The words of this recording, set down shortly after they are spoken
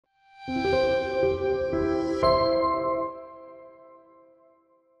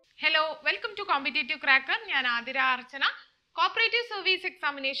Competitive cracker. ഞാൻ ആതിര അർച്ചന. Cooperative service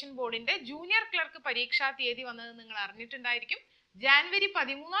examination ബോർഡിന്റെ junior clerk പരീക്ഷാ തീയതി വന്നത് നിങ്ങൾ അറിഞ്ഞിട്ടുണ്ടായിരിക്കും. ജാനുവരി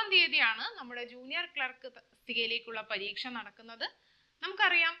 13-ാം തീയതിയാണ് നമ്മുടെ ജൂനിയർ ക്ലർക്ക് തസ്തികയിലേക്കുള്ള പരീക്ഷ നടക്കുന്നത്.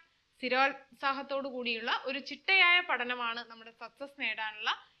 നമുക്കറിയാം, സ്ഥിരോത്സാഹത്തോടു കൂടിയുള്ള ഒരു ചിട്ടയായ പഠനമാണ് നമ്മുടെ സക്സസ് നേടാനുള്ള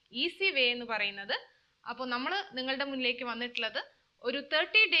ഈസി വേ എന്ന് പറയുന്നത്. അപ്പോൾ നമ്മൾ നിങ്ങളുടെ മുന്നിലേക്ക് വന്നിട്ടുള്ളത് ഒരു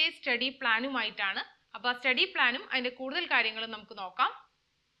 30 days സ്റ്റഡി പ്ലാനുമായിട്ടാണ്. അപ്പോൾ ആ സ്റ്റഡി പ്ലാനും അതിന്റെ കൂടുതൽ കാര്യങ്ങളും നമുക്ക് നോക്കാം.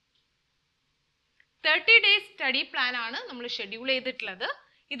 30 days സ്റ്റഡി പ്ലാൻ ആണ് നമ്മൾ ഷെഡ്യൂൾ ചെയ്തിട്ടുള്ളത്.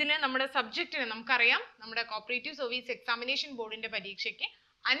 ഇതിന് നമ്മുടെ സബ്ജക്റ്റിന് നമുക്കറിയാം, നമ്മുടെ കോപ്പറേറ്റീവ് സർവീസ് എക്സാമിനേഷൻ ബോർഡിന്റെ പരീക്ഷയ്ക്ക്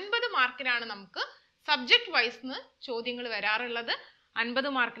 50 മാർക്കിനാണ് നമുക്ക് സബ്ജക്ട് വൈസ് ചോദ്യങ്ങൾ വരാറുള്ളത്. 50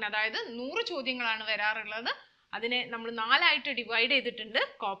 മാർക്കിന്, അതായത് 100 ചോദ്യങ്ങളാണ് വരാറുള്ളത്. അതിനെ നമ്മൾ 4 ആയിട്ട് ഡിവൈഡ് ചെയ്തിട്ടുണ്ട്.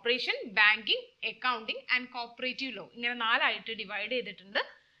 Corporation, banking, accounting and cooperative law, ഇങ്ങനെ 4 ആയിട്ട് ഡിവൈഡ് ചെയ്തിട്ടുണ്ട്.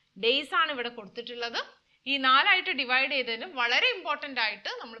 ഡേയ്സ് ആണ് ഇവിടെ കൊടുത്തിട്ടുള്ളത്. ഈ 4 ആയിട്ട് ഡിവൈഡ് ചെയ്തതിന് വളരെ ഇമ്പോർട്ടൻ്റ് ആയിട്ട്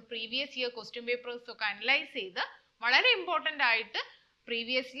നമ്മൾ പ്രീവിയസ് ഇയർ ക്വസ്റ്റ്യൻ പേപ്പേഴ്സ് ഒക്കെ അനലൈസ് ചെയ്ത് വളരെ ഇമ്പോർട്ടൻ്റ് ആയിട്ട്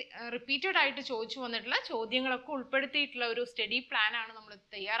പ്രീവിയസ്ലി റിപ്പീറ്റഡ് ആയിട്ട് ചോദിച്ചു വന്നിട്ടുള്ള ചോദ്യങ്ങളൊക്കെ ഉൾപ്പെടുത്തിയിട്ടുള്ള ഒരു സ്റ്റഡി പ്ലാൻ ആണ് നമ്മൾ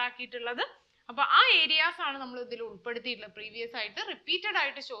തയ്യാറാക്കിയിട്ടുള്ളത്. അപ്പോൾ ആ ഏരിയാസ് ആണ് നമ്മൾ ഇതിൽ ഉൾപ്പെടുത്തിയിട്ടുള്ളത്. പ്രീവിയസ് ആയിട്ട് റിപ്പീറ്റഡ്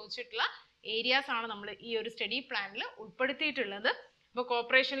ആയിട്ട് ചോദിച്ചിട്ടുള്ള ഏരിയാസ് ആണ് നമ്മൾ ഈ ഒരു സ്റ്റഡി പ്ലാനിൽ ഉൾപ്പെടുത്തിയിട്ടുള്ളത്. ഇപ്പോൾ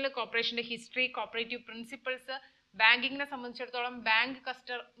കോർപ്പറേഷൻ്റെ ഹിസ്റ്ററി, കോപ്പറേറ്റീവ് പ്രിൻസിപ്പിൾസ്, ബാങ്കിങ്ങിനെ സംബന്ധിച്ചിടത്തോളം ബാങ്ക്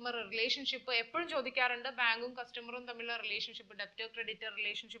കസ്റ്റമർ റിലേഷൻഷിപ്പ് എപ്പോഴും ചോദിക്കാറുണ്ട്. ബാങ്കും കസ്റ്റമറും തമ്മിലുള്ള റിലേഷൻഷിപ്പ് ഡെപ്റ്റർ ക്രെഡിറ്റർ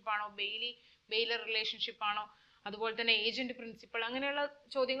റിലേഷൻഷിപ്പ് ആണോ, ബെയിലർ റിലേഷൻഷിപ്പ് ആണോ, അതുപോലെ തന്നെ ഏജന്റ് പ്രിൻസിപ്പൾ, അങ്ങനെയുള്ള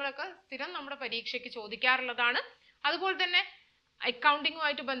ചോദ്യങ്ങളൊക്കെ സ്ഥിരം നമ്മുടെ പരീക്ഷയ്ക്ക് ചോദിക്കാറുള്ളതാണ്. അതുപോലെ തന്നെ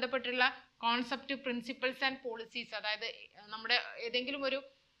അക്കൗണ്ടിങ്ങുമായിട്ട് ബന്ധപ്പെട്ടുള്ള കോൺസെപ്റ്റ്, പ്രിൻസിപ്പിൾസ് ആൻഡ് പോളിസീസ്, അതായത് നമ്മുടെ ഏതെങ്കിലും ഒരു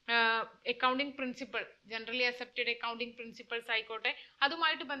accounting principle, generally accepted accounting principles ആയിക്കോട്ടെ,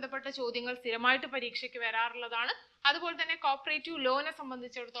 അതുമായിട്ട് ബന്ധപ്പെട്ട ചോദ്യങ്ങൾ സ്ഥിരമായിട്ട് പരീക്ഷയ്ക്ക് വരാറുള്ളതാണ്. അതുപോലെ തന്നെ കോപ്പറേറ്റീവ് ലോനെ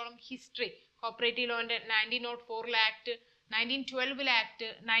സംബന്ധിച്ചിടത്തോളം history, cooperative ലോന്റെ 1904 act, 1912 act,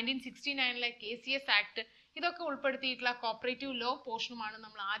 1969 KCS act, ഇതൊക്കെ ഉൾപ്പെടുത്തിയിട്ടുള്ള കോപ്പറേറ്റീവ് ലോ പോർഷനുമാണ്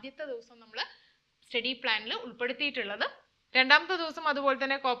നമ്മൾ ആദ്യത്തെ ദിവസം നമ്മൾ സ്റ്റഡി പ്ലാനിൽ ഉൾപ്പെടുത്തിയിട്ടുള്ളത്. രണ്ടാമത്തെ ദിവസം അതുപോലെ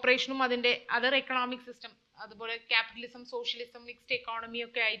തന്നെ കോർപ്പറേഷനും അതിന്റെ അതർ എക്കണോമിക് സിസ്റ്റം, അതുപോലെ ക്യാപിറ്റലിസം, സോഷ്യലിസം, മിക്സ്ഡ് എക്കോണമി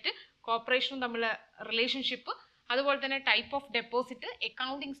ഒക്കെ ആയിട്ട് കോർപ്പറേഷനും തമ്മിലുള്ള റിലേഷൻഷിപ്പ്, അതുപോലെ തന്നെ type of deposit,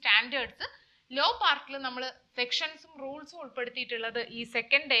 accounting standards, law പാർട്ടിൽ നമ്മൾ സെക്ഷൻസും റൂൾസും ഉൾപ്പെടുത്തിയിട്ടുള്ളത് ഈ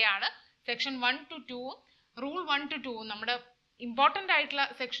സെക്കൻഡ് ഡേ ആണ്. സെക്ഷൻ 1 to 2 റൂൾ 1 to 2 നമ്മുടെ ഇമ്പോർട്ടൻ്റ് ആയിട്ടുള്ള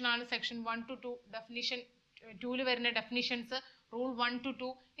സെക്ഷനാണ്. സെക്ഷൻ 1 to 2 ഡെഫിനിഷൻ, 2 വരുന്ന ഡെഫിനിഷൻസ്, റൂൾ 1 to 2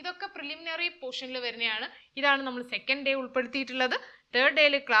 ഇതൊക്കെ പ്രിലിമിനറി പോർഷനിൽ വരുന്നതാണ്. ഇതാണ് നമ്മൾ സെക്കൻഡ് ഡേ ഉൾപ്പെടുത്തിയിട്ടുള്ളത്. തേർഡ്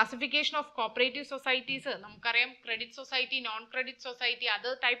ഡേയിൽ ക്ലാസിഫിക്കേഷൻ ഓഫ് കോപ്പറേറ്റീവ് സൊസൈറ്റീസ്, നമുക്കറിയാം credit society, non credit society,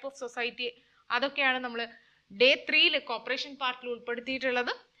 other type of society, അതൊക്കെയാണ് നമ്മൾ ഡേ 3 കോർപ്പറേഷൻ പാർട്ടിൽ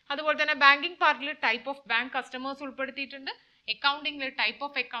ഉൾപ്പെടുത്തിയിട്ടുള്ളത്. അതുപോലെ തന്നെ ബാങ്കിങ് പാർട്ടിൽ ടൈപ്പ് ഓഫ് ബാങ്ക് കസ്റ്റമേഴ്സ് ഉൾപ്പെടുത്തിയിട്ടുണ്ട്. അക്കൗണ്ടിങ്ങിൽ type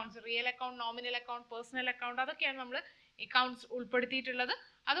of accounts, real account, nominal account, personal account, അതൊക്കെയാണ് നമ്മൾ അക്കൗണ്ട്സ് ഉൾപ്പെടുത്തിയിട്ടുള്ളത്.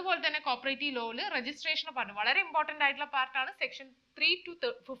 അതുപോലെ തന്നെ കോപ്പറേറ്റീവ് ലോയിൽ രജിസ്ട്രേഷൻ പാർട്ട് വളരെ ഇമ്പോർട്ടൻ്റ് ആയിട്ടുള്ള പാർട്ടാണ്. സെക്ഷൻ 3 to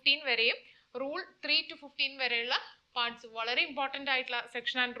 15 വരെയും റൂൾ 3 to 15 വരെയുള്ള പാർട്സ് വളരെ ഇമ്പോർട്ടൻ്റ് ആയിട്ടുള്ള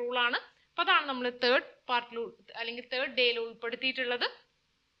സെക്ഷൻ ആൻഡ് റൂൾ ആണ്. അപ്പോൾ അതാണ് നമ്മൾ തേർഡ് പാർട്ടിൽ അല്ലെങ്കിൽ തേർഡ് ഡേയിൽ ഉൾപ്പെടുത്തിയിട്ടുള്ളത്.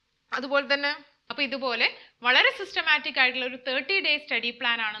 അതുപോലെ തന്നെ അപ്പോൾ ഇതുപോലെ വളരെ സിസ്റ്റമാറ്റിക് ആയിട്ടുള്ള ഒരു 30 days സ്റ്റഡി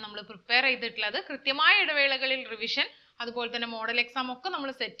പ്ലാൻ ആണ് നമ്മൾ പ്രിപ്പയർ ചെയ്തിട്ടുള്ളത്. കൃത്യമായ ഇടവേളകളിൽ റിവിഷൻ, അതുപോലെ തന്നെ മോഡൽ എക്സാം ഒക്കെ നമ്മൾ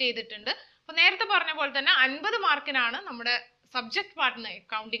സെറ്റ് ചെയ്തിട്ടുണ്ട്. അപ്പോൾ നേരത്തെ പറഞ്ഞ പോലെ തന്നെ 50 മാർക്കിനാണ് നമ്മുടെ സബ്ജക്ട് പാർട്ടിന്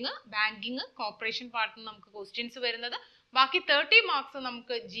അക്കൗണ്ടിങ്, ബാങ്കിങ്, കോർപ്പറേഷൻ പാർട്ടിന് നമുക്ക് ക്വസ്റ്റ്യൻസ് വരുന്നത്. ബാക്കി 30 മാർക്സ്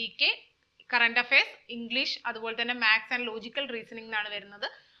നമുക്ക് GK, കറണ്ട് അഫയേഴ്സ്, ഇംഗ്ലീഷ്, അതുപോലെ തന്നെ മാത്സ് ആൻഡ് ലോജിക്കൽ റീസണിംഗ് എന്നാണ് വരുന്നത്.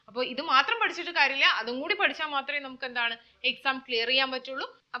 അപ്പോൾ ഇത് മാത്രം പഠിച്ചിട്ട് കാര്യമില്ല, അതും കൂടി പഠിച്ചാൽ മാത്രമേ നമുക്ക് എന്താണ് എക്സാം ക്ലിയർ ചെയ്യാൻ പറ്റുള്ളൂ.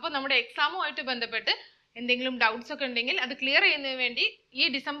 അപ്പോൾ നമ്മുടെ എക്സാമുമായിട്ട് ബന്ധപ്പെട്ട് എന്തെങ്കിലും ഡൗട്ട്സ് ഒക്കെ ഉണ്ടെങ്കിൽ അത് ക്ലിയർ ചെയ്യുന്നതിന് വേണ്ടി ഈ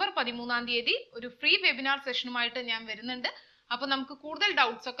ഡിസംബർ 13-ാം തീയതി ഒരു ഫ്രീ വെബിനാർ സെഷനുമായിട്ട് ഞാൻ വരുന്നുണ്ട്. അപ്പോൾ നമുക്ക് കൂടുതൽ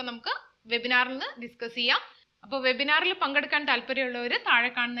ഡൗട്ട്സ് ഒക്കെ നമുക്ക് വെബിനാറിൽ നിന്ന് ഡിസ്കസ് ചെയ്യാം. അപ്പോൾ വെബിനാറിൽ പങ്കെടുക്കാൻ താല്പര്യമുള്ളവർ താഴെ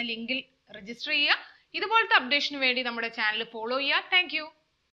കാണുന്ന ലിങ്കിൽ രജിസ്റ്റർ ചെയ്യുക. ഇതുപോലത്തെ അപ്ഡേഷന് വേണ്ടി നമ്മുടെ ചാനൽ ഫോളോ ചെയ്യുക. താങ്ക്